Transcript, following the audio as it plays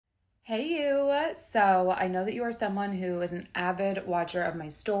Hey you! So I know that you are someone who is an avid watcher of my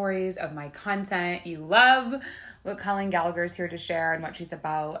stories, of my content. You love what Colleen Gallagher is here to share and what she's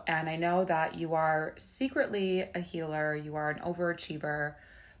about. And I know that you are secretly a healer, you are an overachiever,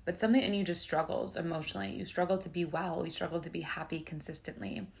 but something in you just struggles emotionally. You struggle to be well, you struggle to be happy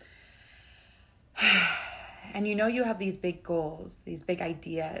consistently. And you know you have these big goals, these big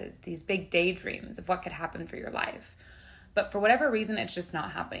ideas, these big daydreams of what could happen for your life. But for whatever reason, it's just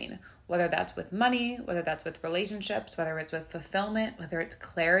not happening. Whether that's with money, whether that's with relationships, whether it's with fulfillment, whether it's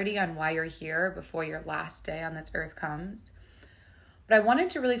clarity on why you're here before your last day on this earth comes. But I wanted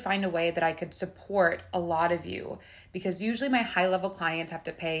to really find a way that I could support a lot of you, because usually my high-level clients have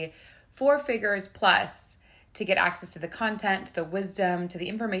to pay 4 figures plus to get access to the content, to the wisdom, to the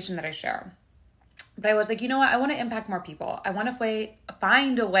information that I share. But I was like, you know what? I want to impact more people. I want to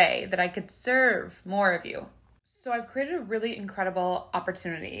find a way that I could serve more of you. So I've created a really incredible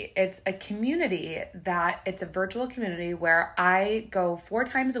opportunity. It's a community it's a virtual community where I go 4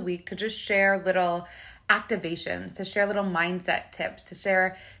 times a week to just share little activations, to share little mindset tips, to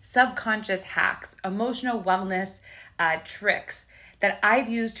share subconscious hacks, emotional wellness tricks that I've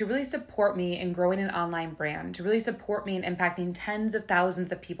used to really support me in growing an online brand, to really support me in impacting tens of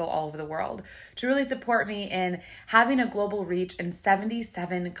thousands of people all over the world, to really support me in having a global reach in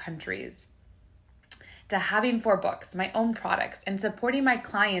 77 countries. To having 4 books, my own products, and supporting my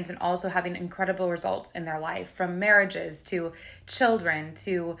clients and also having incredible results in their life, from marriages to children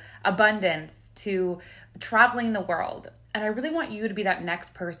to abundance to traveling the world. And I really want you to be that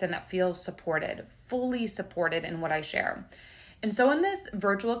next person that feels supported, fully supported in what I share. And so in this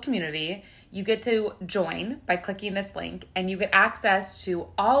virtual community, you get to join by clicking this link, and you get access to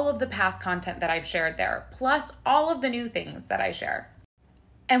all of the past content that I've shared there, plus all of the new things that I share.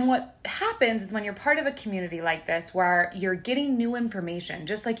 And what happens is when you're part of a community like this, where you're getting new information,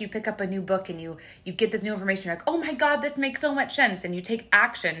 just like you pick up a new book and you get this new information, you're like, oh my God, this makes so much sense. And you take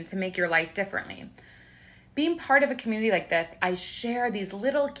action to make your life differently. Being part of a community like this, I share these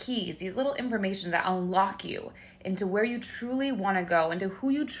little keys, these little information that unlock you into where you truly want to go, into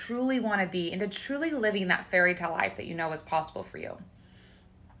who you truly want to be, into truly living that fairy tale life that you know is possible for you.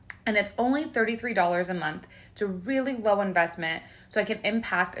 And it's only $33 a month. It's a really low investment, so I can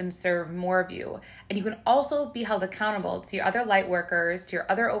impact and serve more of you. And you can also be held accountable to your other light workers, to your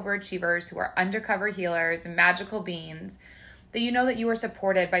other overachievers who are undercover healers and magical beings, that you know that you are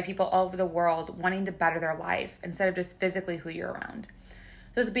supported by people all over the world wanting to better their life instead of just physically who you're around.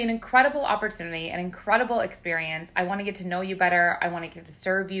 This will be an incredible opportunity, an incredible experience. I want to get to know you better. I want to get to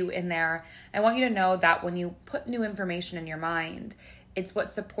serve you in there. I want you to know that when you put new information in your mind, it's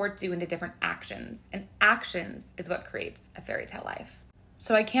what supports you into different actions, and actions is what creates a fairy tale life.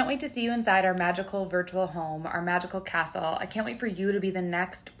 So I can't wait to see you inside our magical virtual home, our magical castle. I can't wait for you to be the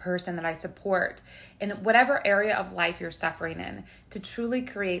next person that I support in whatever area of life you're suffering in, to truly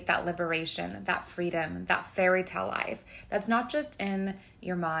create that liberation, that freedom, that fairy tale life that's not just in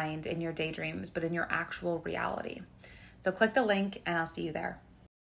your mind, in your daydreams, but in your actual reality. So click the link and I'll see you there.